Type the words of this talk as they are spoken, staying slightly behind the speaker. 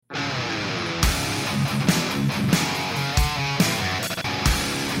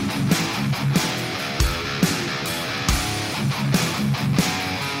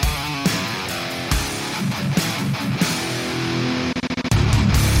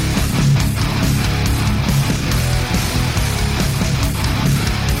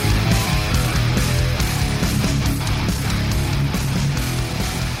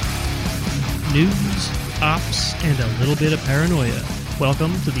ops, and a little bit of paranoia.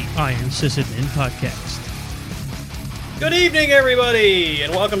 Welcome to the Iron Sysadmin Podcast. Good evening, everybody,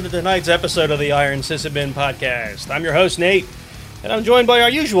 and welcome to tonight's episode of the Iron Sysadmin Podcast. I'm your host, Nate, and I'm joined by our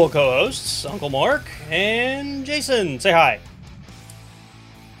usual co-hosts, Uncle Mark and Jason. Say hi.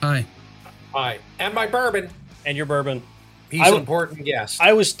 Hi. Hi. And my bourbon. And your bourbon. He's an important guest.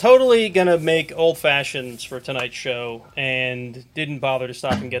 I was totally going to make old fashions for tonight's show and didn't bother to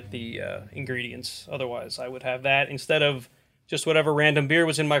stop and get the ingredients. Otherwise, I would have that instead of just whatever random beer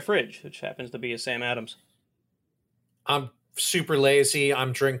was in my fridge, which happens to be a Sam Adams. I'm super lazy.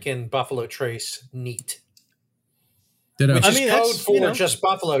 I'm drinking Buffalo Trace neat. Which is code for just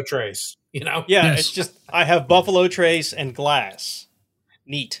Buffalo Trace, Yeah, Yes. It's just, I have Buffalo Trace and glass.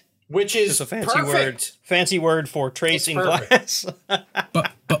 Neat. Which is just a fancy word for tracing glass.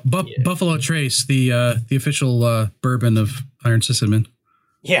 Buffalo Trace, the official bourbon of Iron Sysadmin.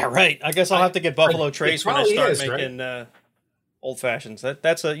 Yeah, right. I guess I'll have to get Buffalo Trace when I start making old fashions.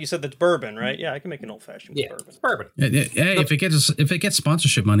 That's you said that's bourbon, right? Yeah, I can make an old fashioned with bourbon. It's bourbon. Hey, if it gets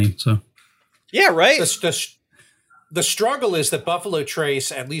sponsorship money, so yeah, right. The struggle is that Buffalo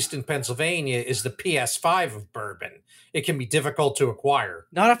Trace, at least in Pennsylvania, is the PS5 of bourbon. It can be difficult to acquire.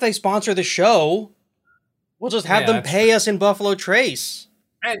 Not if they sponsor the show. We'll just have them pay us in Buffalo Trace.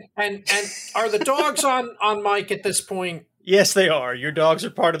 And are the dogs on mic at this point? Yes, they are. Your dogs are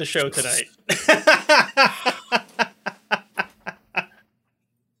part of the show tonight.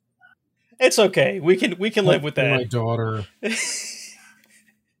 It's okay. We can live with that. My daughter.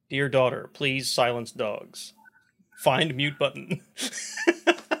 Dear daughter, please silence dogs. Find mute button.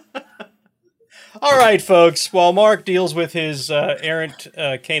 All right, folks. While Mark deals with his errant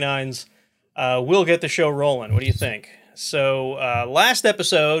canines, we'll get the show rolling. What do you think? So last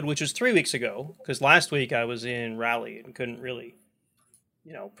episode, which was 3 weeks ago, because last week I was in Raleigh and couldn't really,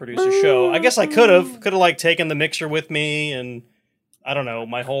 produce a show. I guess I could have like taken the mixer with me and I don't know,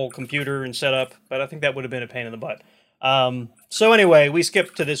 my whole computer and setup, but I think that would have been a pain in the butt. So anyway, we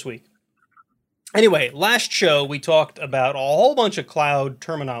skipped to this week. Anyway, last show we talked about a whole bunch of cloud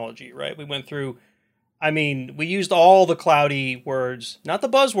terminology, right? We went through, we used all the cloudy words, not the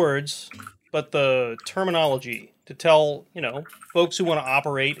buzzwords, but the terminology to tell, folks who want to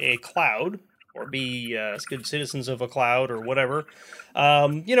operate a cloud or be good citizens of a cloud or whatever,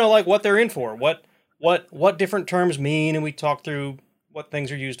 like what they're in for, what different terms mean, and we talked through what things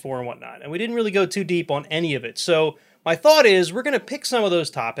are used for and whatnot. And we didn't really go too deep on any of it. So my thought is we're going to pick some of those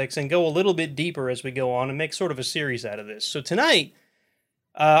topics and go a little bit deeper as we go on and make sort of a series out of this. So tonight,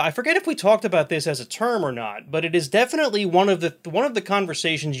 I forget if we talked about this as a term or not, but it is definitely one of the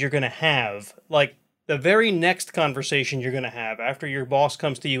conversations you're going to have, like the very next conversation you're going to have after your boss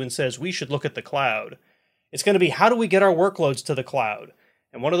comes to you and says, we should look at the cloud. It's going to be, how do we get our workloads to the cloud?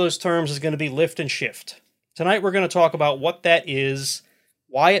 And one of those terms is going to be lift and shift. Tonight, we're going to talk about what that is,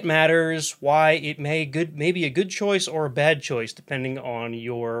 why it matters, why it may be a good choice or a bad choice, depending on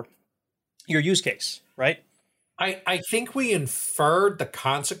your use case, right? I think we inferred the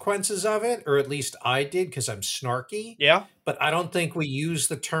consequences of it, or at least I did, because I'm snarky. Yeah. But I don't think we used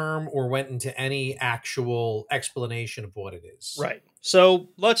the term or went into any actual explanation of what it is. Right. So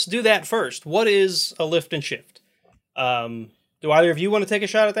let's do that first. What is a lift and shift? Do either of you want to take a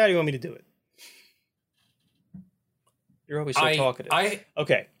shot at that, or you want me to do it? You're always so talkative.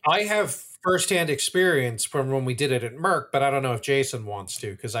 Okay. I have firsthand experience from when we did it at Merck, but I don't know if Jason wants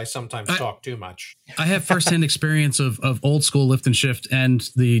to, because I sometimes talk too much. I have firsthand experience of old school lift and shift and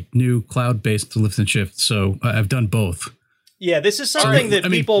the new cloud-based lift and shift, so I've done both. Yeah, this is something that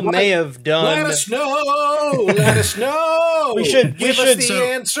people may have done. Let us know. Let us know. Give us the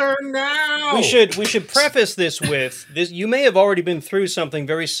answer now. We should preface this with this. You may have already been through something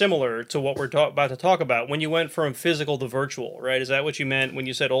very similar to what we're about to talk about when you went from physical to virtual, right? Is that what you meant when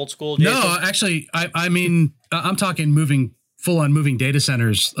you said old school, Jason? No, actually, I'm talking moving data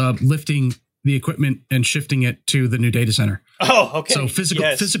centers, lifting the equipment and shifting it to the new data center. Oh, okay. So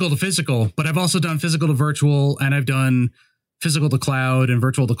physical to physical, but I've also done physical to virtual, and I've done physical to cloud and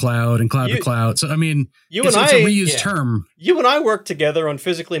virtual to cloud and cloud to cloud. So, it's a reused term. You and I worked together on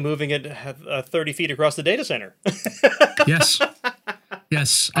physically moving it 30 feet across the data center. Yes.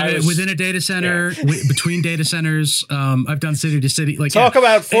 Within a data center, between data centers. I've done city to city. Talk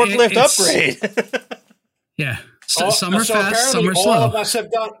about forklift upgrade. Yeah. Some are fast, some are slow.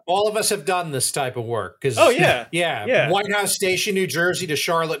 All of us have done this type of work. Yeah. White House Station, New Jersey to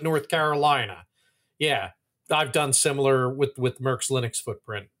Charlotte, North Carolina. Yeah. I've done similar with Merck's Linux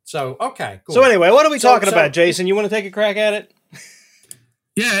footprint. So, okay, cool. So anyway, what are we talking about, Jason? You want to take a crack at it?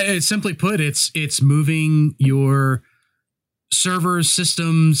 Yeah, simply put, it's moving your servers,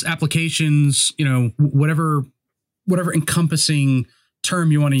 systems, applications, whatever encompassing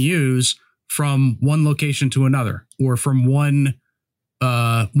term you want to use, from one location to another, or from one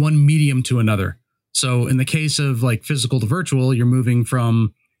medium to another. So in the case of like physical to virtual, you're moving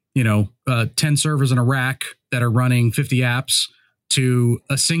from 10 servers in a rack that are running 50 apps to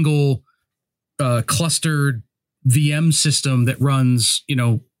a single clustered VM system that runs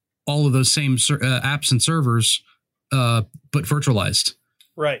all of those same apps and servers, but virtualized.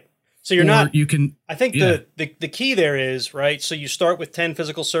 Right. So I think the key there is, right, so you start with 10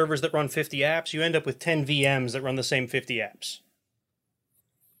 physical servers that run 50 apps, you end up with 10 VMs that run the same 50 apps.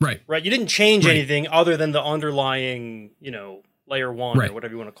 Right. Right. You didn't change anything other than the underlying, layer one or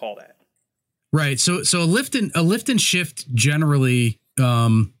whatever you want to call that. Right. So a lift and shift generally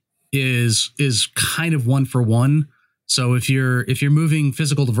is kind of one for one. So if you're moving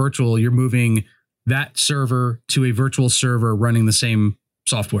physical to virtual, you're moving that server to a virtual server running the same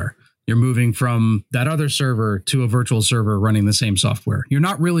software. You're moving from that other server to a virtual server running the same software. You're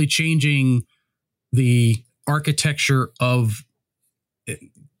not really changing the architecture of it.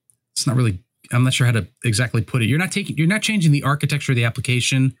 It's not really, I'm not sure how to exactly put it. You're not changing the architecture of the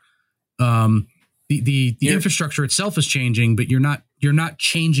application. The infrastructure itself is changing, but you're not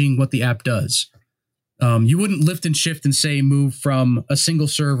changing what the app does. You wouldn't lift and shift and say move from a single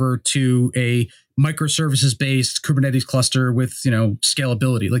server to a microservices based Kubernetes cluster with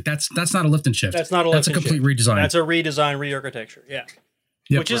scalability. Like that's not a lift and shift. That's not a lift and shift. That's a complete redesign. That's a redesign, re-architecture. Yeah,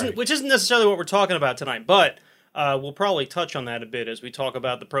 yep. Which isn't necessarily what we're talking about tonight, but we'll probably touch on that a bit as we talk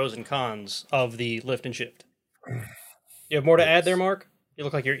about the pros and cons of the lift and shift. You have more to add there, Mark? You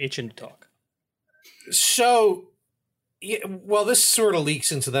look like you're itching to talk. So, this sort of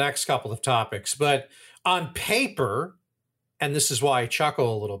leaks into the next couple of topics, but on paper, and this is why I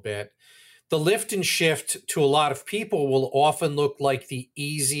chuckle a little bit, the lift and shift to a lot of people will often look like the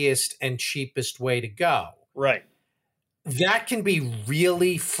easiest and cheapest way to go. Right. That can be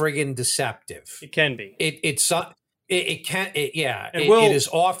really friggin' deceptive. It can be. It is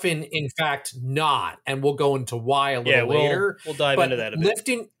often, in fact, not. And we'll go into why a little later. We'll dive into that a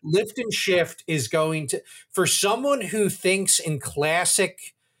bit. Lift and shift is going to, for someone who thinks in classic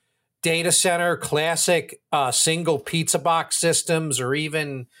data center, classic single pizza box systems, or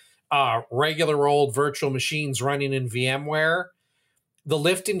even regular old virtual machines running in VMware, the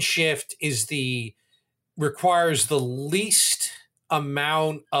lift and shift requires the least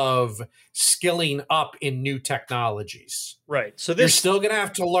amount of skilling up in new technologies. Right. So you're still going to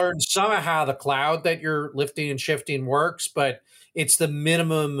have to learn some of how the cloud that you're lifting and shifting works, but it's the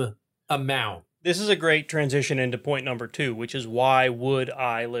minimum amount. This is a great transition into point number 2, which is why would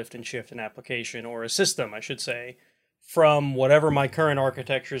I lift and shift an application, or a system, I should say, from whatever my current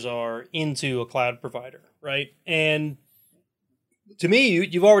architectures are into a cloud provider, right? And to me,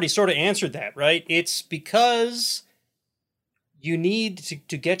 you've already sort of answered that, right? It's because you need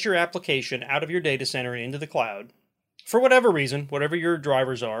to get your application out of your data center and into the cloud, for whatever reason, whatever your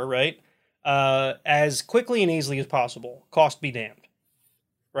drivers are, right? As quickly and easily as possible. Cost be damned,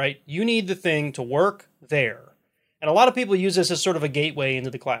 right? You need the thing to work there. And a lot of people use this as sort of a gateway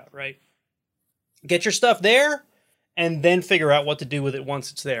into the cloud, right? Get your stuff there, and then figure out what to do with it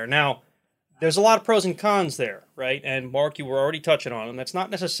once it's there. Now, there's a lot of pros and cons there, right? And Mark, you were already touching on them. That's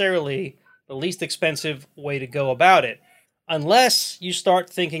not necessarily the least expensive way to go about it, unless you start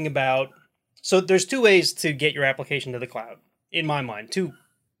thinking about... So there's 2 ways to get your application to the cloud, in my mind. 2,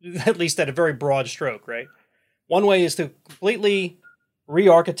 at least at a very broad stroke, right? One way is to completely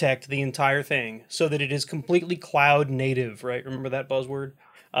re-architect the entire thing so that it is completely cloud native, right? Remember that buzzword?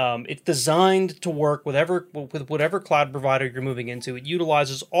 It's designed to work with whatever cloud provider you're moving into. It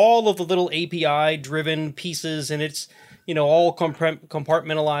utilizes all of the little API-driven pieces, and it's all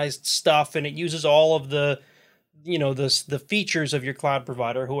compartmentalized stuff, and it uses all of the features of your cloud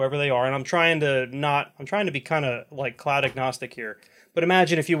provider, whoever they are. And I'm trying to be kind of like cloud agnostic here. But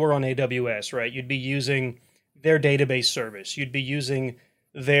imagine if you were on AWS, right? You'd be using their database service. You'd be using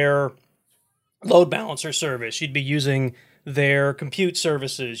their load balancer service. You'd be using their compute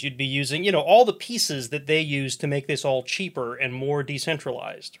services. You'd be using, all the pieces that they use to make this all cheaper and more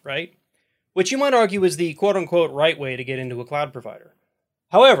decentralized, right? Which you might argue is the quote-unquote right way to get into a cloud provider.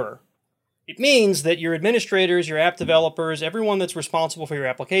 However, it means that your administrators, your app developers, everyone that's responsible for your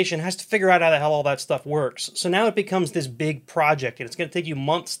application has to figure out how the hell all that stuff works. So now it becomes this big project, and it's going to take you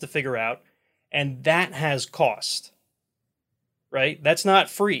months to figure out, and that has cost, right? That's not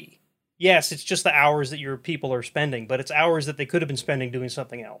free. Yes, it's just the hours that your people are spending, but it's hours that they could have been spending doing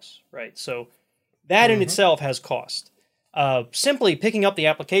something else, right? So that in itself has cost. Simply picking up the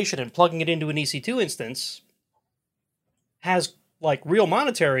application and plugging it into an EC2 instance has like real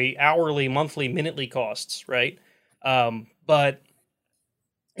monetary hourly, monthly, minutely costs, right? But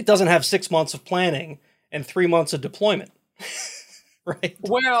it doesn't have 6 months of planning and 3 months of deployment, right?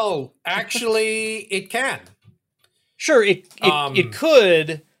 Well, actually, it can. Sure, it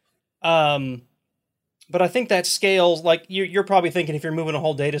could, but I think that scales. Like you're probably thinking, if you're moving a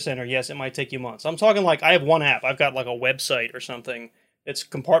whole data center, yes, it might take you months. I'm talking like I have one app. I've got like a website or something. It's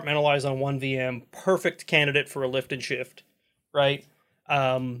compartmentalized on one VM. Perfect candidate for a lift and shift, right?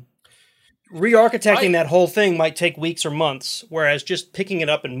 Re-architecting that whole thing might take weeks or months, whereas just picking it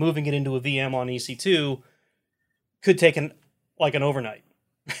up and moving it into a VM on EC2 could take an overnight.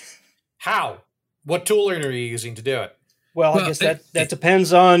 How? What tooling are you using to do it? Well, I guess that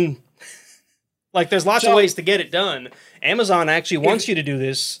depends on... Like, there's lots of ways to get it done. Amazon actually wants you to do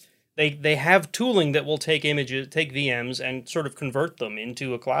this. They have tooling that will take images, take VMs, and sort of convert them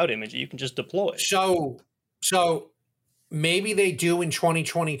into a cloud image that you can just deploy. So maybe they do in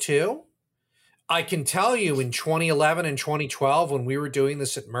 2022. I can tell you in 2011 and 2012, when we were doing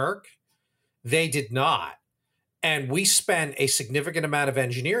this at Merck, they did not. And we spent a significant amount of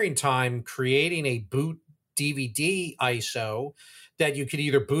engineering time creating a boot DVD ISO that you could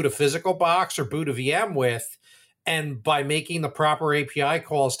either boot a physical box or boot a VM with. And by making the proper API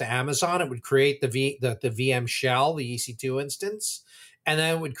calls to Amazon, it would create the VM shell, the EC2 instance, and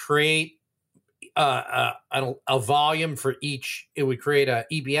then it would create a volume for each. It would create a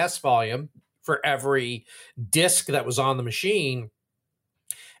EBS volume for every disk that was on the machine,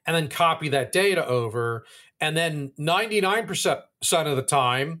 and then copy that data over. And then 99% of the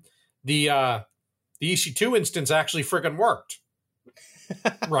time, the EC2 instance actually friggin' worked,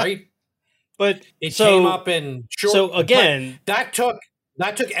 right? But it came up in short. So again, that took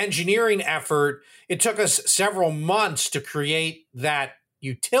engineering effort. It took us several months to create that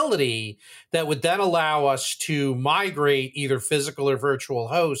utility that would then allow us to migrate either physical or virtual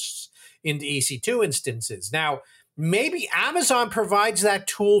hosts into EC2 instances. Now, maybe Amazon provides that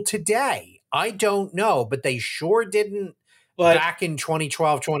tool today. I don't know, but they sure didn't back in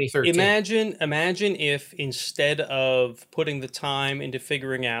 2012, 2013. Imagine if instead of putting the time into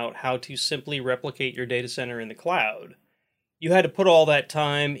figuring out how to simply replicate your data center in the cloud, you had to put all that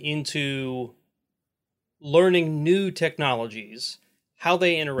time into learning new technologies, how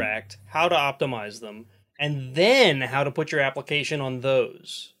they interact, how to optimize them, and then how to put your application on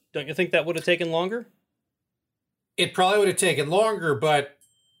those. Don't you think that would have taken longer? It probably would have taken longer, but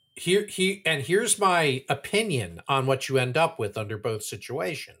here's my opinion on what you end up with under both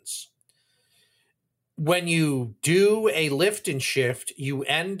situations. When you do a lift and shift, you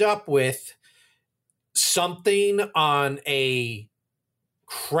end up with something on a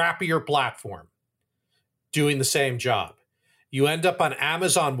crappier platform doing the same job. You end up on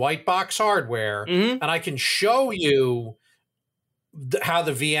Amazon white box hardware, and I can show you how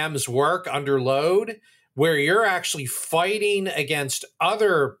the VMs work under load, where you're actually fighting against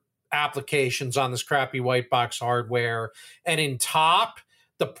other applications on this crappy white box hardware, and in top,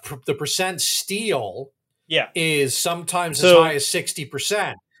 the percent steal is sometimes as high as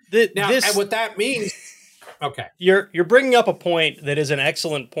 60%. And what that means, okay, you're bringing up a point that is an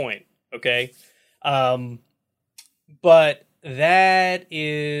excellent point. Okay, but that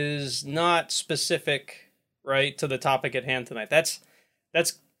is not specific, right, to the topic at hand tonight. That's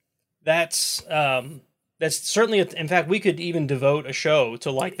certainly, in fact, we could even devote a show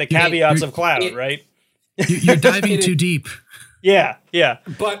to like the caveats of cloud, right? You're diving too deep. Yeah.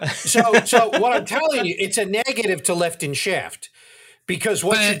 But so what I'm telling you, it's a negative to lift and shift, because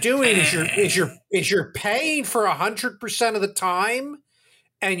what you're doing is you're paying for 100% of the time,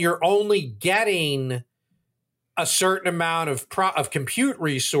 and you're only getting a certain amount of compute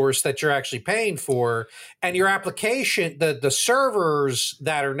resource that you're actually paying for, and your application, the servers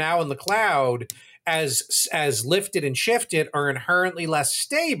that are now in the cloud, as lifted and shifted, are inherently less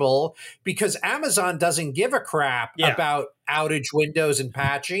stable, because Amazon doesn't give a crap about outage windows and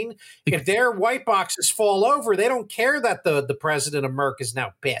patching. If their white boxes fall over, they don't care that the president of Merck is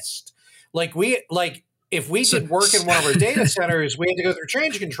now pissed. If we did work in one of our data centers, we had to go through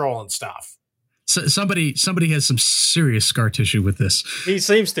change control and stuff. So somebody has some serious scar tissue with this. He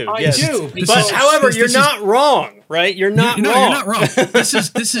seems to. I do. But however, you're not wrong, right? You're not wrong. You're not wrong. This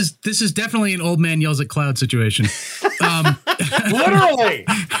is definitely an old man yells at cloud situation. Literally.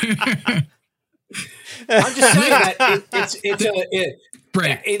 I'm just saying that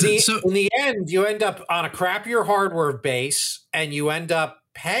right. In the end, you end up on a crappier hardware base, and you end up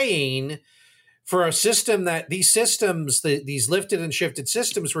paying for a system that these lifted and shifted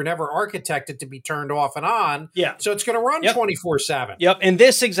systems were never architected to be turned off and on. Yeah. So it's going to run 24/7. Yep. And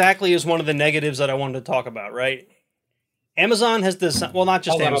this exactly is one of the negatives that I wanted to talk about, right? Amazon has this. Well, not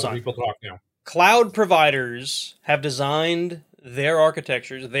just I'll let other Amazon. people talk now. Cloud providers have designed their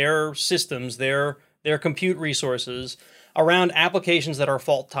architectures, their systems, their compute resources around applications that are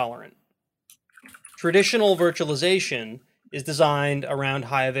fault tolerant. Traditional virtualization is designed around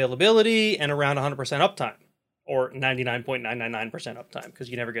high availability and around 100% uptime, or 99.999% uptime, because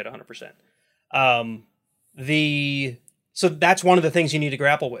you never get 100%. So that's one of the things you need to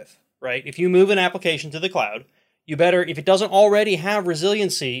grapple with, right? If you move an application to the cloud, you better, if it doesn't already have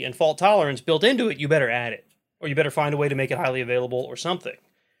resiliency and fault tolerance built into it, you better add it, or you better find a way to make it highly available or something,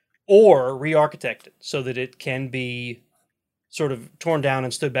 or re-architect it so that it can be sort of torn down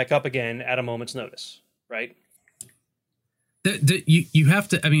and stood back up again at a moment's notice, right? You have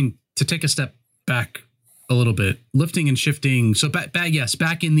to, I mean, to take a step back a little bit, lifting and shifting. So back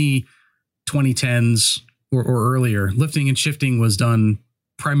in the 2010s or earlier, lifting and shifting was done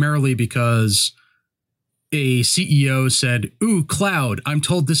primarily because a CEO said, "Ooh, cloud, I'm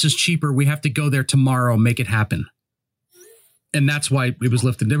told this is cheaper. We have to go there tomorrow, make it happen." And that's why it was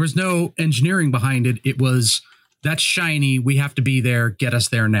lifted. There was no engineering behind it. It was, that's shiny. We have to be there. Get us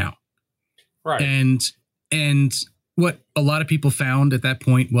there now. Right. And what a lot of people found at that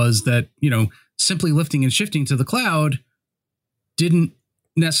point was that, simply lifting and shifting to the cloud didn't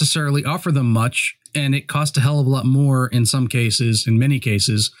necessarily offer them much. And it cost a hell of a lot more in some cases, in many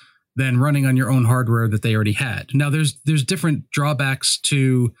cases, than running on your own hardware that they already had. Now, there's different drawbacks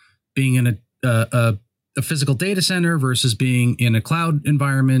to being in a physical data center versus being in a cloud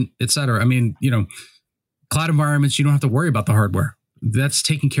environment, et cetera. I mean, cloud environments, you don't have to worry about the hardware. That's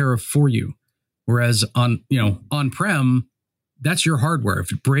taken care of for you. Whereas on-prem, that's your hardware.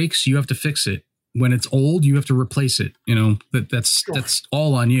 If it breaks, you have to fix it. When it's old, you have to replace it. That's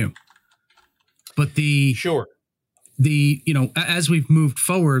all on you. But as we've moved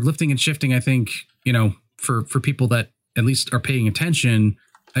forward, lifting and shifting, I think, for people that at least are paying attention,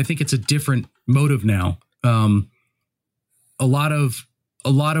 I think it's a different motive now. A lot of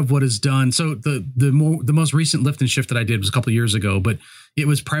what is done. So the most recent lift and shift that I did was a couple of years ago, but it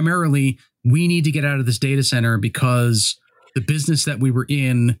was primarily, we need to get out of this data center because the business that we were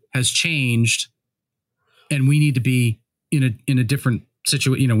in has changed, and we need to be in a different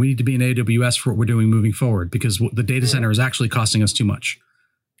situation. We need to be in AWS for what we're doing moving forward, because the data center is actually costing us too much.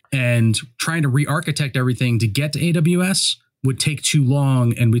 And trying to re-architect everything to get to AWS would take too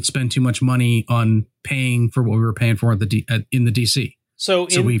long, and we'd spend too much money on paying for what we were paying for in the DC. So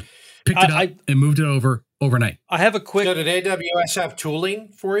we picked it up and moved it over overnight. I have a quick. So did AWS have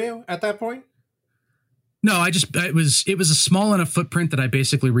tooling for you at that point? No, it was a small enough footprint that I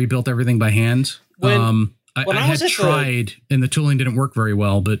basically rebuilt everything by hand. I had tried, and the tooling didn't work very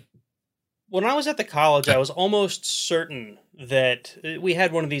well. But when I was at the college, I was almost certain that we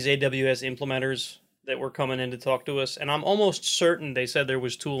had one of these AWS implementers that were coming in to talk to us, and I'm almost certain they said there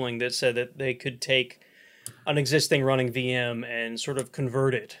was tooling that said that they could take an existing running VM and sort of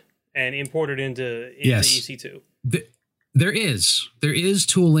convert it and import it into EC2. There is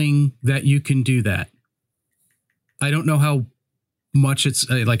tooling that you can do that. I don't know how much it's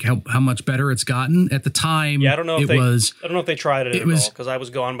how much better it's gotten at the time. Yeah, I don't know if they tried it at all, because I was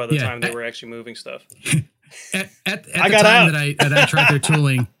gone by the time they were actually moving stuff. At the time that I tried their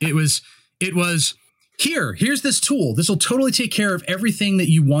tooling, it was here's this tool. This will totally take care of everything that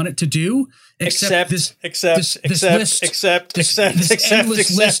you want it to do, except this endless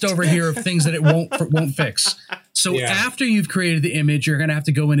list over here of things that it won't fix. So after you've created the image, you're going to have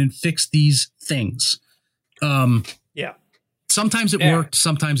to go in and fix these things. Sometimes it worked,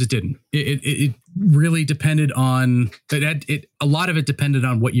 sometimes it didn't. It really depended on it. A lot of it depended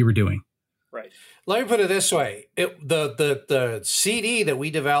on what you were doing. Right. Let me put it this way: the CD that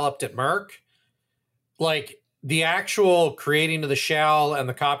we developed at Merck, like the actual creating of the shell and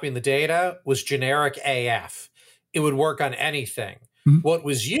the copying the data, was generic AF. It would work on anything. Mm-hmm. What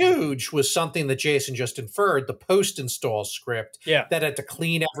was huge was something that Jason just inferred, the post-install script that had to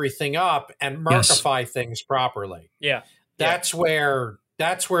clean everything up and Mercify things properly. Yeah. That's where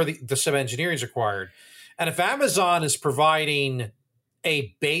some engineering is required. And if Amazon is providing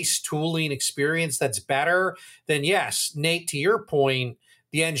a base tooling experience that's better, then yes, Nate, to your point,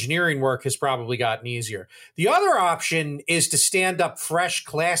 the engineering work has probably gotten easier. The other option is to stand up fresh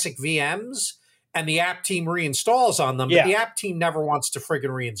classic VMs, and the app team reinstalls on them, but the app team never wants to friggin'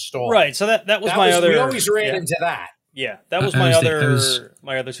 reinstall. Right. So that was my other. We always ran into that. Yeah, that was my other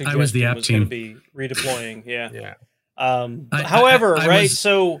suggestion. I was the app team. Going to be redeploying. Yeah. However,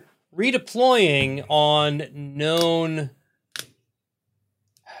 so redeploying on known,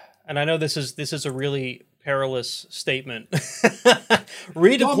 and I know this is a really perilous statement.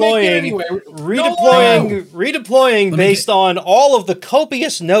 Redeploying based on all of the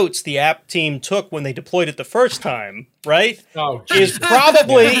copious notes the app team took when they deployed it the first time, right? Oh, is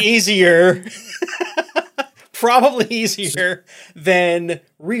probably easier. Probably easier than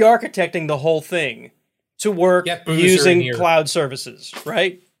re-architecting the whole thing to work using cloud services,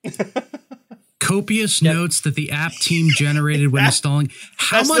 right? Copious notes that the app team generated when installing.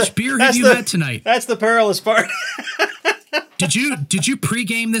 How much beer have you had tonight? That's the perilous part. Did you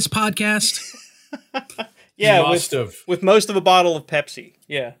pregame this podcast? Yeah, with most of a bottle of Pepsi.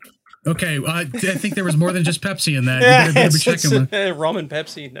 Yeah. Okay, I think there was more than just Pepsi in that. You better be checking rum and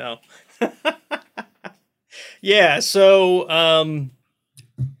Pepsi. No. Yeah. So,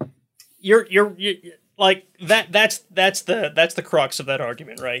 you're like that. That's the crux of that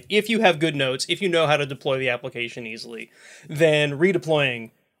argument, right? If you have good notes, if you know how to deploy the application easily, then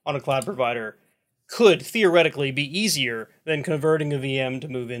redeploying on a cloud provider could theoretically be easier than converting a VM to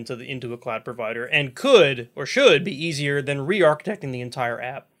move into a cloud provider, and could or should be easier than re-architecting the entire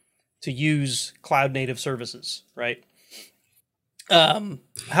app to use cloud native services, right?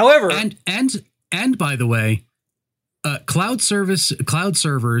 However, and by the way, cloud servers,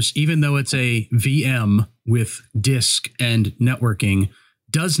 even though it's a VM with disk and networking,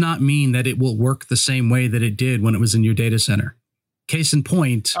 does not mean that it will work the same way that it did when it was in your data center. Case in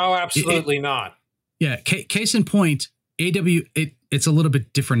point. Oh, absolutely not. Yeah. Case in point, it's a little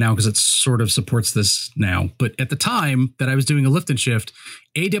bit different now because it sort of supports this now. But at the time that I was doing a lift and shift,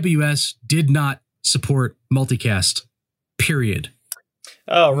 AWS did not support multicast, period.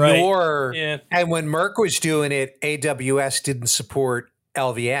 Oh, right. And when Merck was doing it, AWS didn't support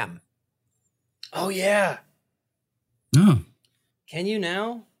LVM. Oh, yeah. Oh. Can you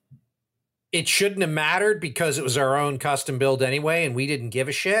now? It shouldn't have mattered because it was our own custom build anyway, and we didn't give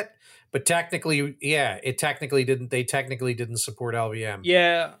a shit. But technically, they technically didn't support LVM.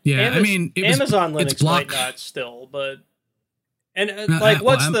 Yeah. Yeah. Amazon Linux might not still, but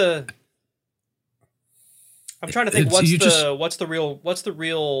I'm trying to think what's the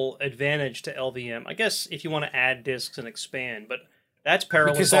real advantage to LVM? I guess if you want to add disks and expand, but that's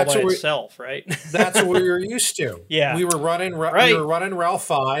perilous all by itself, right? That's what we were used to. Yeah, we were running RHEL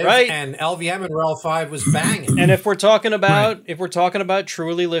 5, and LVM and RHEL 5 was banging. And if we're talking about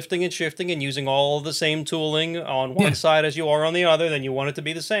truly lifting and shifting and using all of the same tooling on one side as you are on the other, then you want it to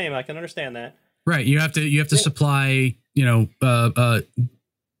be the same. I can understand that. Right. You have to supply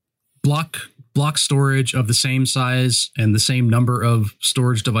block storage of the same size and the same number of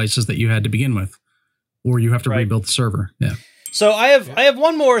storage devices that you had to begin with, or you have to rebuild the server. Yeah. So I have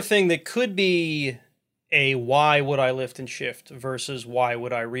one more thing that could be a why would I lift and shift versus why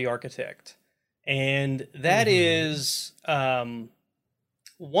would I re-architect, and that is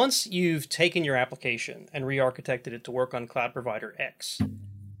once you've taken your application and re-architected it to work on cloud provider X,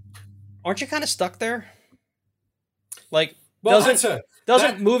 aren't you kind of stuck there? Like,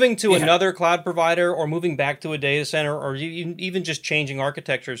 doesn't moving to another cloud provider or moving back to a data center or even just changing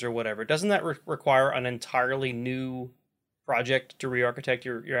architectures or whatever, doesn't that require an entirely new project to re-architect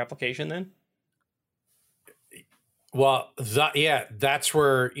your application then? Well, that's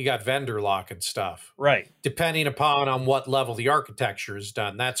where you got vendor lock and stuff. Right. Depending upon on what level the architecture is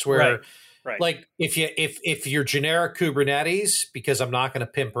done. That's where Right. Like if you're generic Kubernetes, because I'm not going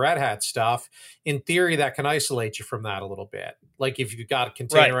to pimp Red Hat stuff, in theory that can isolate you from that a little bit. Like if you've got a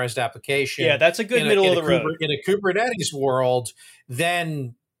containerized application. Yeah, that's a good middle of the road. In a Kubernetes world,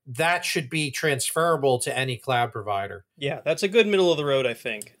 then that should be transferable to any cloud provider. Yeah, that's a good middle of the road, I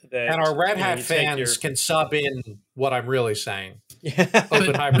think. And our Red Hat fans can sub in what I'm really saying. Yeah.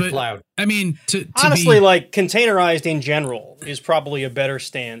 Open hybrid cloud. I mean, honestly, like containerized in general is probably a better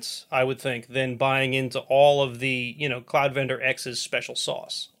stance, I would think, than buying into all of the, Cloud Vendor X's special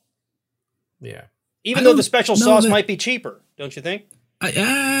sauce. Yeah. Even though the special sauce might be cheaper, don't you think?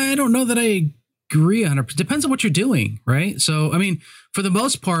 I don't know that I agree 100%. Depends on what you're doing, right? So, I mean, for the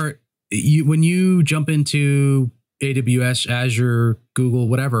most part, when you jump into AWS, Azure, Google,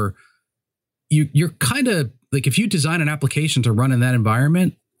 whatever, you're kind of like, if you design an application to run in that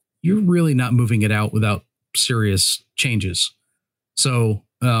environment, you're really not moving it out without serious changes. So,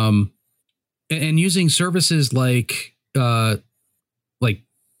 and using services like their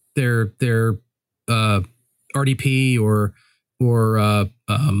RDP or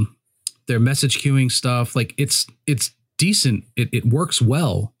their message queuing stuff, like it's decent. It works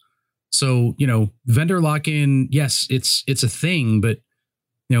well. So, vendor lock-in, yes, it's a thing, but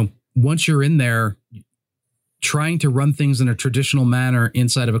once you're in there, trying to run things in a traditional manner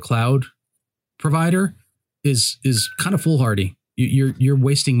inside of a cloud provider is kind of foolhardy. You're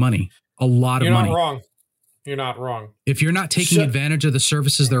wasting money, a lot of money. You're not wrong. You're not wrong. If you're not taking advantage of the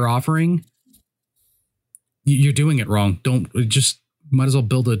services they're offering, you're doing it wrong. Might as well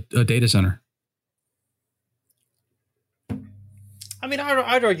build a data center. I mean,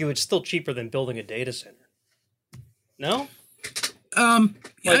 I'd argue it's still cheaper than building a data center. No?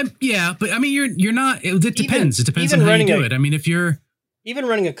 Yeah, but I mean, you're not. It depends. It depends on how you do it. I mean, if you're even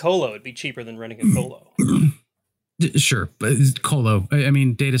running a colo, it'd be cheaper than running a colo. Sure, but colo. I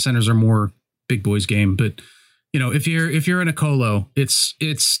mean, data centers are more big boys game. But if you're in a colo, it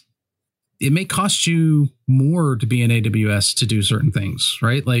may cost you more to be in AWS to do certain things,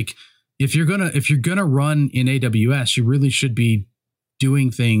 right? Like if you're gonna run in AWS, you really should be doing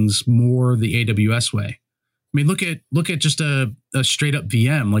things more the AWS way. I mean, look at just a straight up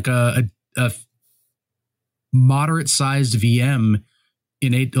VM, like a moderate sized VM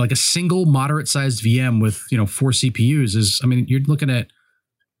like a single moderate sized VM with 4 CPUs is. I mean, you're looking at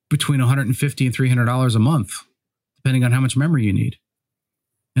between $150 and $300 a month, depending on how much memory you need,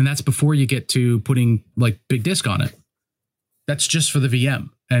 and that's before you get to putting like big disk on it. That's just for the VM,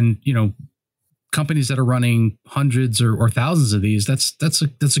 and companies that are running hundreds or thousands of these, that's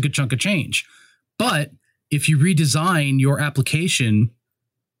a good chunk of change. But if you redesign your application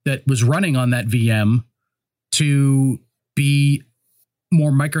that was running on that VM to be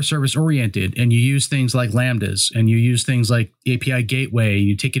more microservice oriented, and you use things like Lambdas, and you use things like API Gateway,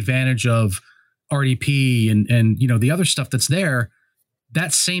 you take advantage of RDP and the other stuff that's there,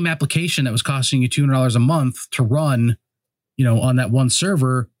 that same application that was costing you $200 a month to run, on that one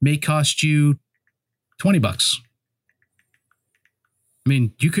server may cost you $20. I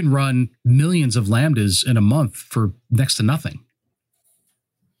mean, you can run millions of Lambdas in a month for next to nothing.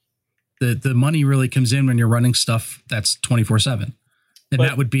 The money really comes in when you're running stuff that's 24/7. And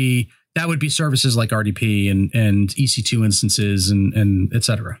that would be services like RDP and EC2 instances and et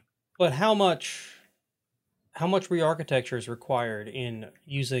cetera. But how much re-architecture is required in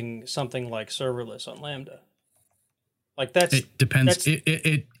using something like serverless on Lambda? Like it depends.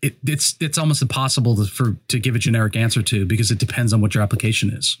 It's almost impossible to give a generic answer to, because it depends on what your application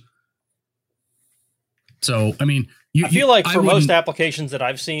is. So, I mean, I feel like for most applications that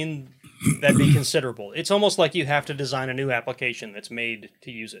I've seen, that'd be considerable. It's almost like you have to design a new application that's made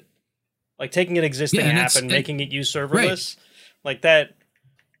to use it. Like taking an existing app and making it use serverless, like that.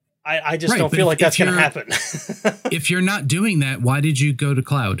 I just don't feel like that's going to happen. If you're not doing that, why did you go to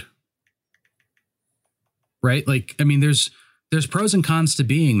cloud? Right? Like, I mean, there's pros and cons to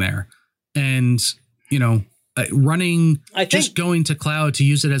being there, and going to cloud to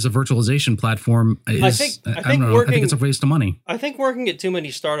use it as a virtualization platform is, I think it's a waste of money. I think working at too many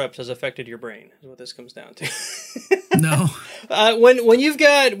startups has affected your brain, is what this comes down to. No. When you've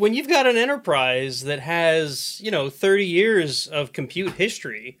got an enterprise that has 30 years of compute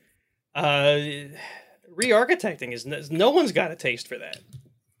history, re-architecting is no one's got a taste for that.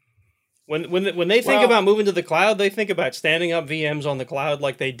 When they think about moving to the cloud, they think about standing up VMs on the cloud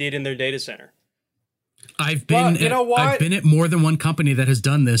like they did in their data center. I've been at more than one company that has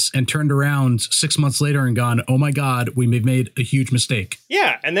done this and turned around 6 months later and gone, "Oh my God, we made a huge mistake."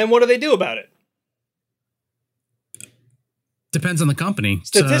 Yeah, and then what do they do about it? Depends on the company.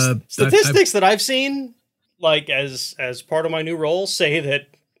 Statistics that I've seen, like as part of my new role, say that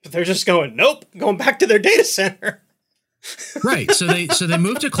they're just going back to their data center. Right. So they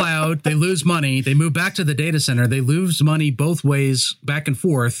move to cloud, they lose money, they move back to the data center, they lose money both ways, back and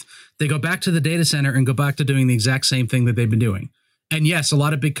forth. They go back to the data center and go back to doing the exact same thing that they've been doing. And yes, a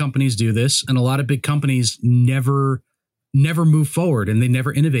lot of big companies do this, and a lot of big companies never move forward, and they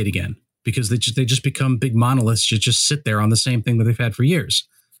never innovate again, because they just become big monoliths that just sit there on the same thing that they've had for years.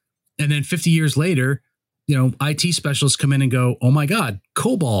 And then 50 years later, IT specialists come in and go, "Oh my God,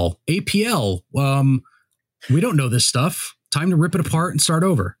 COBOL, APL, we don't know this stuff. Time to rip it apart and start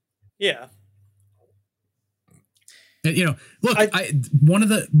over." Yeah. And, look, one of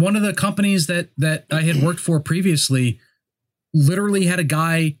the companies that I had worked for previously literally had a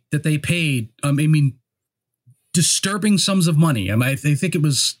guy that they paid, disturbing sums of money. I think it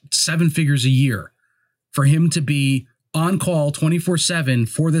was 7 figures a year for him to be on call 24/7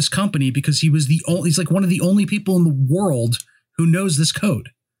 for this company, because he's like one of the only people in the world who knows this code.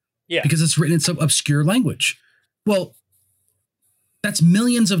 Yeah. Because it's written in some obscure language. Well, that's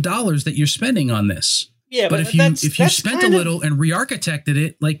millions of dollars that you're spending on this. Yeah, but if you spent a little and re-architected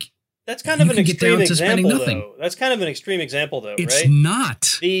it, like, that's kind of an extreme example, though. That's kind of an extreme example, though, it's right?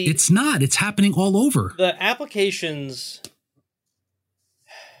 Not. It's not. It's happening all over. The applications.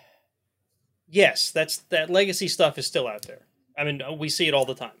 Yes, that legacy stuff is still out there. I mean, we see it all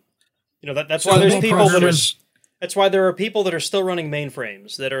the time. That's why there's people that are. That's why there are people that are still running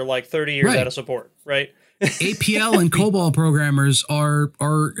mainframes that are like 30 years Right. out of support, right? APL and COBOL programmers are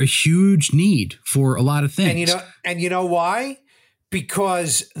a huge need for a lot of things. And you know why?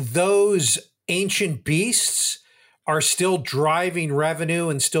 Because those ancient beasts are still driving revenue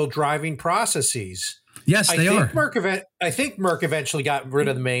and still driving processes. Yes, they are. I think Merck eventually got rid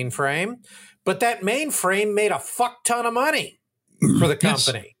of the mainframe, but that mainframe made a fuck ton of money for the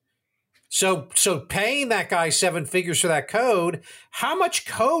company. So paying that guy 7 figures for that code, how much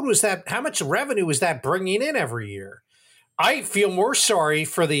code was that? How much revenue was that bringing in every year? I feel more sorry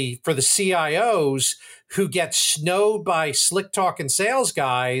for the CIOs who get snowed by slick talking sales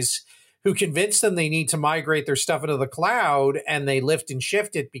guys who convince them they need to migrate their stuff into the cloud, and they lift and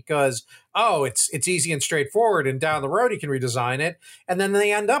shift it because, oh, it's easy and straightforward, and down the road you can redesign it, and then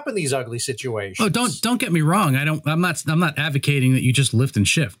they end up in these ugly situations. Oh, don't get me wrong. I'm not advocating that you just lift and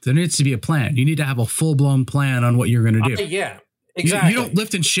shift. There needs to be a plan. You need to have a full-blown plan on what you're going to do. Yeah, exactly. You don't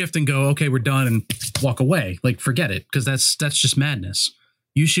lift and shift and go, okay, we're done, and walk away. Like, forget it, because that's just madness.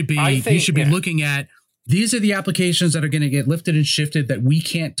 You should be looking at, these are the applications that are going to get lifted and shifted that we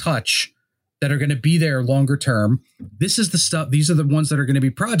can't touch, that are going to be there longer term. This is the stuff. These are the ones that are going to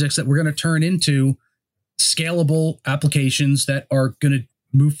be projects that we're going to turn into scalable applications that are going to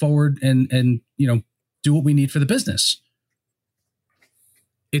move forward and do what we need for the business.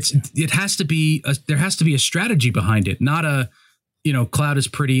 There has to be a strategy behind it, not a, cloud is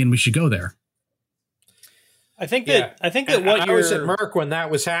pretty and we should go there. I think that I was at Merck when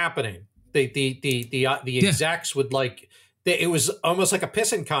that was happening. The execs would it was almost like a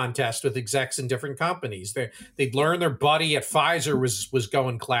pissing contest with execs in different companies. They'd learn their buddy at Pfizer was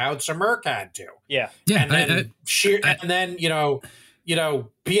going cloud, so Merck had to. Yeah. And then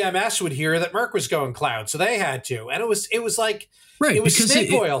BMS would hear that Merck was going cloud, so they had to. And it was like, right, it was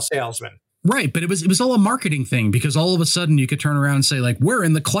snake oil salesman. Right, but it was all a marketing thing, because all of a sudden you could turn around and say, like, we're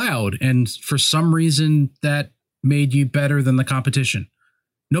in the cloud, and for some reason that made you better than the competition.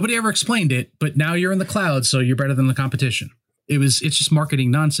 Nobody ever explained it, but now you're in the cloud, so you're better than the competition. It's just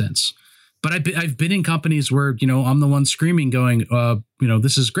marketing nonsense. But I've been in companies where, I'm the one screaming, going,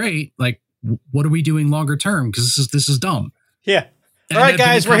 this is great. Like, what are we doing longer term? Because this is dumb. Yeah. And all right,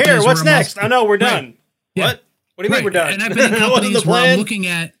 guys, we're here. What's next? Oh no, we're done. Right. Yeah. What do you mean we're done? And I've been in companies where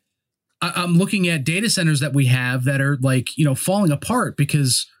I'm looking at data centers that we have that are falling apart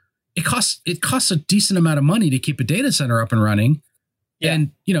because it costs a decent amount of money to keep a data center up and running. Yeah.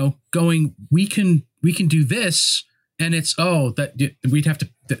 And, going, we can do this, and it's,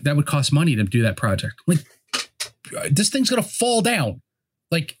 that would cost money to do that project. Like, this thing's going to fall down.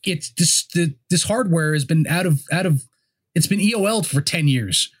 Like, it's this hardware has been it's been EOL'd for 10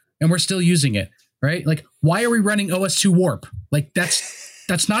 years and we're still using it. Right. Like, why are we running OS2 Warp? Like,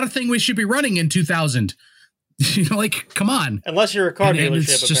 that's not a thing we should be running in 2000. Come on. Unless you're a car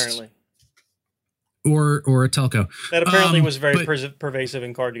dealership, apparently. Or a telco. That apparently was very pervasive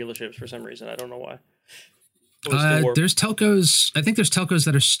in car dealerships for some reason. I don't know why. There's telcos. I think there's telcos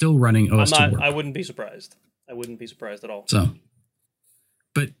that are still running OS2 Warp. I wouldn't be surprised. I wouldn't be surprised at all. So,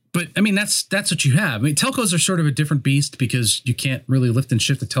 but I mean, that's what you have. I mean, telcos are sort of a different beast because you can't really lift and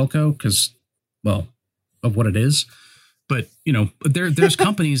shift a telco because, well, of what it is. But there's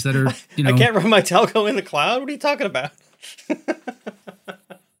companies that are I can't run my telco in the cloud. What are you talking about?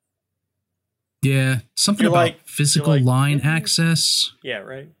 Yeah, something about physical line access. Yeah,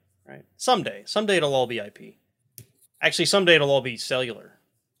 right. Someday it'll all be IP. Actually, someday it'll all be cellular,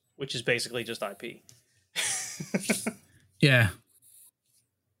 which is basically just IP. Yeah.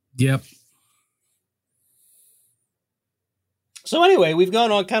 Yep. So anyway, we've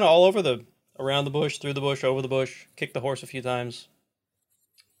gone on kind of all over around the bush, through the bush, over the bush, kicked the horse a few times.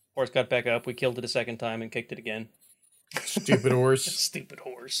 Horse got back up. We killed it a second time and kicked it again. Stupid horse. Stupid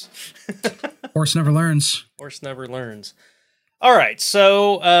horse. Horse never learns. Horse never learns. All right,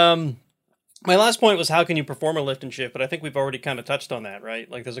 so my last point was how can you perform a lift and shift, but I think we've already kind of touched on that, right?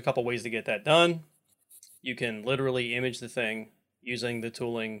 Like, there's a couple ways to get that done. You can literally image the thing using the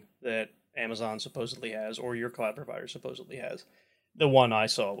tooling that Amazon supposedly has, or your cloud provider supposedly has. The one I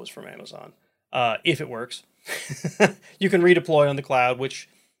saw was from Amazon. If it works. You can redeploy on the cloud, which,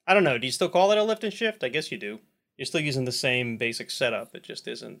 I don't know, do you still call it a lift and shift? I guess you do. You're still using the same basic setup. It just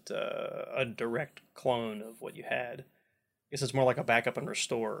isn't a direct clone of what you had. I guess it's more like a backup and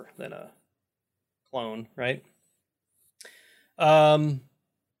restore than a clone, right? And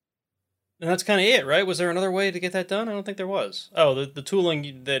that's kind of it, right? Was there another way to get that done? I don't think there was. Oh, the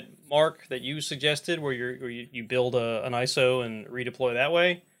tooling that Mark, that you suggested, where you build an ISO and redeploy that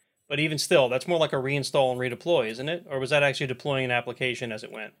way. But even still, that's more like a reinstall and redeploy, isn't it? Or was that actually deploying an application as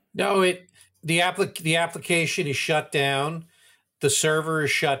it went? No, the application is shut down. The server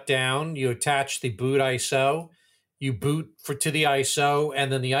is shut down. You attach the boot ISO. You boot to the ISO,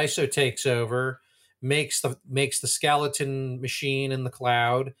 and then the ISO takes over, makes the skeleton machine in the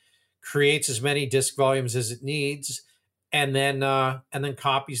cloud, creates as many disk volumes as it needs, and then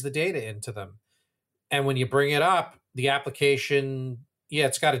copies the data into them. And when you bring it up, the application,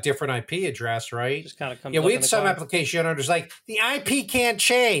 it's got a different IP address, right? Just kind of comes. Yeah, we had some application owners like the IP can't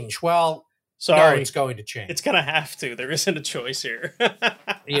change. Well, sorry, no, it's going to change. It's going to have to. There isn't a choice here.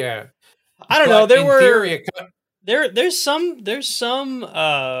 Yeah, I don't know. There were theory, there's some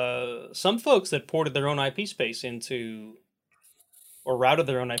folks that ported their own IP space into, or routed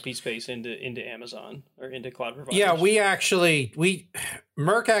their own IP space into Amazon or into cloud providers. Yeah,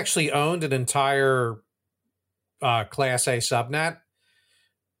 Merck actually owned an entire Class A subnet.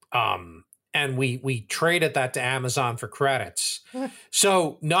 And we traded that to Amazon for credits.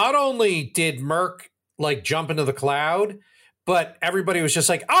 So not only did Merck like jump into the cloud, but everybody was just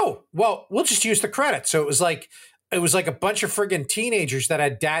like, oh, well, we'll just use the credit. So it was like a bunch of friggin' teenagers that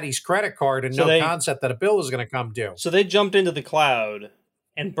had daddy's credit card and concept that a bill was going to come due. So they jumped into the cloud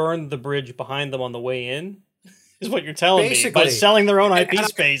and burned the bridge behind them on the way in, is what you're telling me, by selling their own IP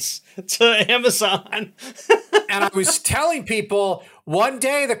space to Amazon. And I was telling people, one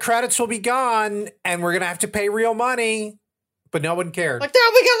day the credits will be gone and we're going to have to pay real money. But no one cared. Like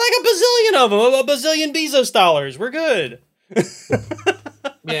that, we got like a bazillion of them, a bazillion Bezos dollars. We're good.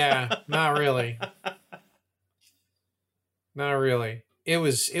 Yeah, not really. Not really. It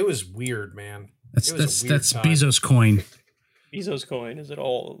was weird, man. That's time. Bezos coin. Bezos coin, is it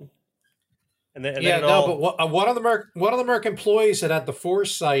all? And then but one of the Merck employees that had the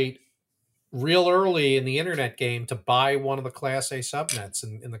foresight real early in the internet game to buy one of the Class A subnets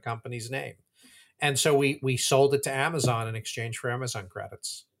in the company's name. And so we sold it to Amazon in exchange for Amazon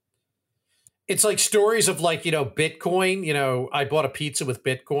credits. It's like stories of like, Bitcoin, I bought a pizza with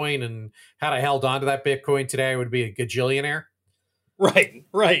Bitcoin, and had I held on to that Bitcoin today, I would be a gajillionaire. Right.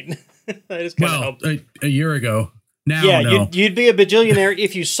 That is kind of helped. A year ago. Now, yeah, no. you'd be a bajillionaire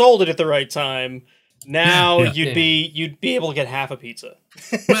if you sold it at the right time. Now you'd be able to get half a pizza.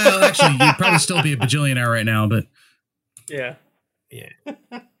 Well, actually, you'd probably still be a bajillionaire right now, but yeah.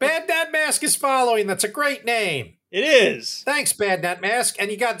 Bad Nut Mask is following. That's a great name. It is. Thanks, Bad Nut Mask. And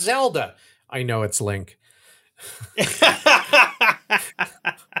you got Zelda. I know it's Link.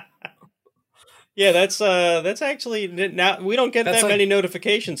 Yeah, that's actually, now we don't get that many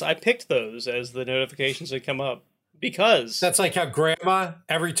notifications. I picked those as the notifications that come up because that's like how Grandma,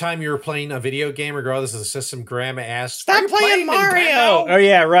 every time you were playing a video game, regardless of the system, Grandma asked, "Stop playing Mario!" Nintendo? Oh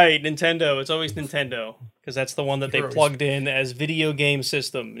yeah, right, Nintendo. It's always Nintendo because that's the one that they plugged in as video game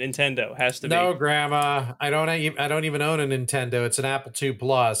system. Nintendo has to be. No, Grandma, I don't even own a Nintendo. It's an Apple II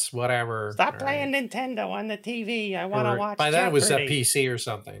Plus, whatever. Stop playing Nintendo on the TV. I want to watch. By then, it was a PC or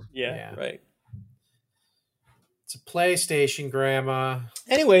something. Yeah, right. It's a PlayStation, Grandma.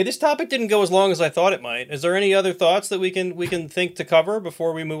 Anyway, this topic didn't go as long as I thought it might. Is there any other thoughts that we can think to cover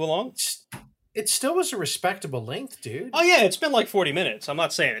before we move along? It still was a respectable length, dude. Oh yeah, it's been like 40 minutes. I'm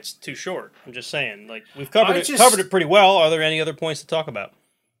not saying it's too short. I'm just saying like we've covered it pretty well. Are there any other points to talk about?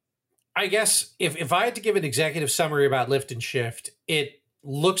 I guess if I had to give an executive summary about lift and shift, it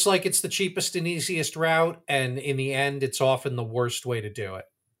looks like it's the cheapest and easiest route, and in the end, it's often the worst way to do it.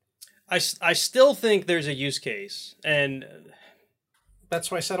 I still think there's a use case, and that's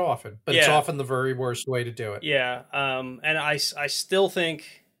why I said often, but it's often the very worst way to do it. Yeah, and I still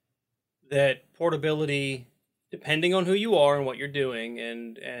think that portability, depending on who you are and what you're doing,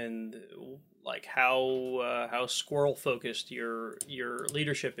 and like how squirrel focused your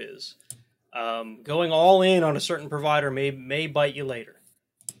leadership is, going all in on a certain provider may bite you later,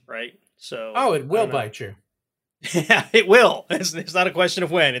 right? So it will bite you. Yeah, it will. It's not a question of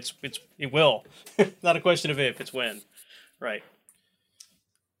when. It will. Not a question of if. It's when. Right.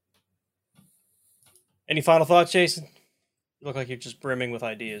 Any final thoughts, Jason? You look like you're just brimming with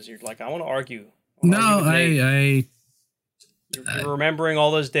ideas. You're like, I want to argue. You're remembering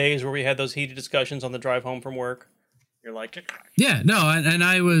all those days where we had those heated discussions on the drive home from work. You're like, yeah, no, and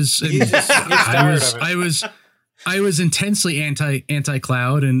I was, I was intensely anti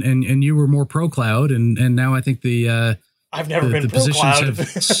cloud, and you were more pro cloud, and now I think I've never been pro cloud.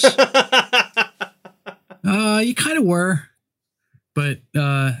 You kind of were, but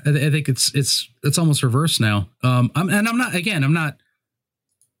I think it's almost reverse now. I'm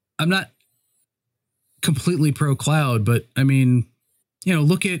not completely pro cloud, but I mean,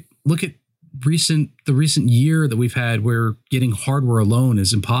 look at the recent year that we've had where getting hardware alone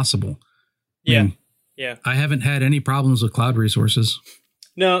is impossible. Yeah. I haven't had any problems with cloud resources.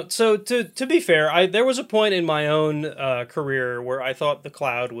 No, so to be fair, there was a point in my own career where I thought the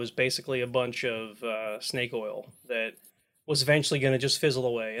cloud was basically a bunch of snake oil that was eventually going to just fizzle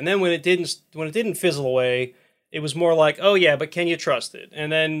away. And then when it didn't fizzle away, it was more like, oh yeah, but can you trust it? And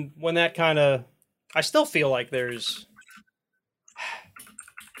then when that kind of, I still feel like there's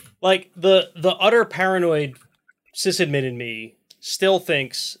like the utter paranoid sysadmin in me still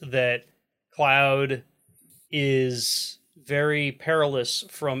thinks that cloud is very perilous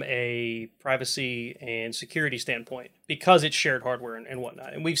from a privacy and security standpoint because it's shared hardware and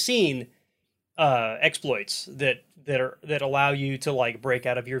whatnot. And we've seen exploits that allow you to like break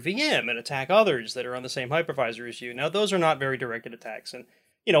out of your VM and attack others that are on the same hypervisor as you. Now, those are not very directed attacks, and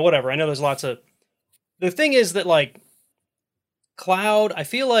whatever. I know there's lots of. The thing is that like cloud, I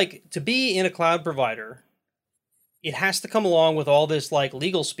feel like to be in a cloud provider, it has to come along with all this like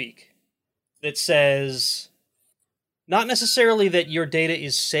legal speak that says not necessarily that your data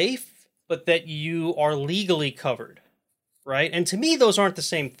is safe, but that you are legally covered, right? And to me, those aren't the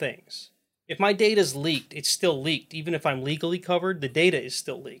same things. If my data's leaked, it's still leaked. Even if I'm legally covered, the data is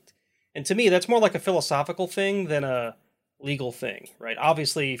still leaked. And to me, that's more like a philosophical thing than a legal thing, right?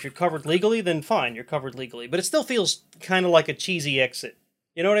 Obviously, if you're covered legally, then fine, you're covered legally. But it still feels kind of like a cheesy exit.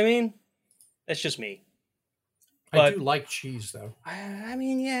 You know what I mean? That's just me. I do like cheese, though. I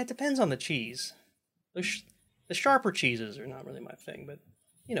mean, yeah, it depends on the cheese. The sharper cheeses are not really my thing, but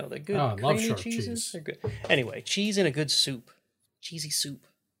the good creamy cheeses are good. Anyway, cheese in a good soup, cheesy soup.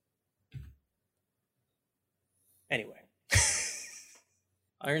 Anyway,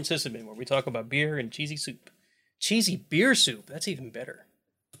 Iron Sysadmin, where we talk about beer and cheesy soup, cheesy beer soup. That's even better.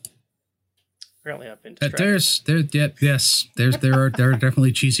 Apparently, I've been distracted. There are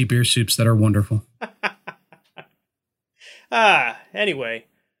definitely cheesy beer soups that are wonderful. Anyway,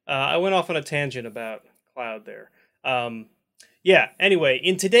 I went off on a tangent about cloud there. Anyway,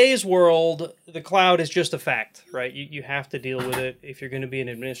 in today's world, the cloud is just a fact, right? You have to deal with it. If you're going to be an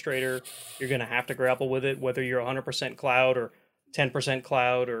administrator, you're going to have to grapple with it, whether you're 100% cloud or 10%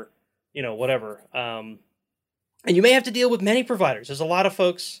 cloud or, whatever. And you may have to deal with many providers. There's a lot of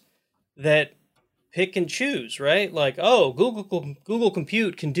folks that pick and choose, right? Like, oh, Google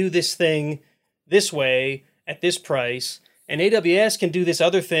Compute can do this thing this way at this price, and AWS can do this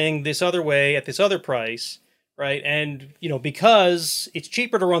other thing this other way at this other price, right? And, because it's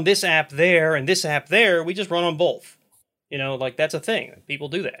cheaper to run this app there and this app there, we just run on both. Like that's a thing. People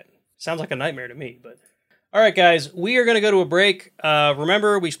do that. Sounds like a nightmare to me, but... All right, guys, we are going to go to a break.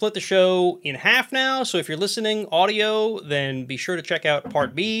 Remember, we split the show in half now, so if you're listening audio, then be sure to check out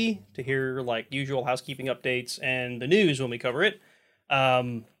Part B to hear, like, usual housekeeping updates and the news when we cover it.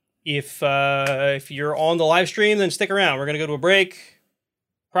 If you're on the live stream, then stick around. We're going to go to a break,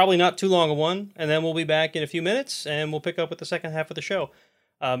 probably not too long a one, and then we'll be back in a few minutes, and we'll pick up with the second half of the show.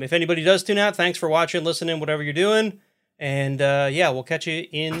 If anybody does tune out, thanks for watching, listening, whatever you're doing, and we'll catch you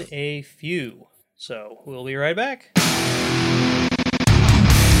in a few. So we'll be right back.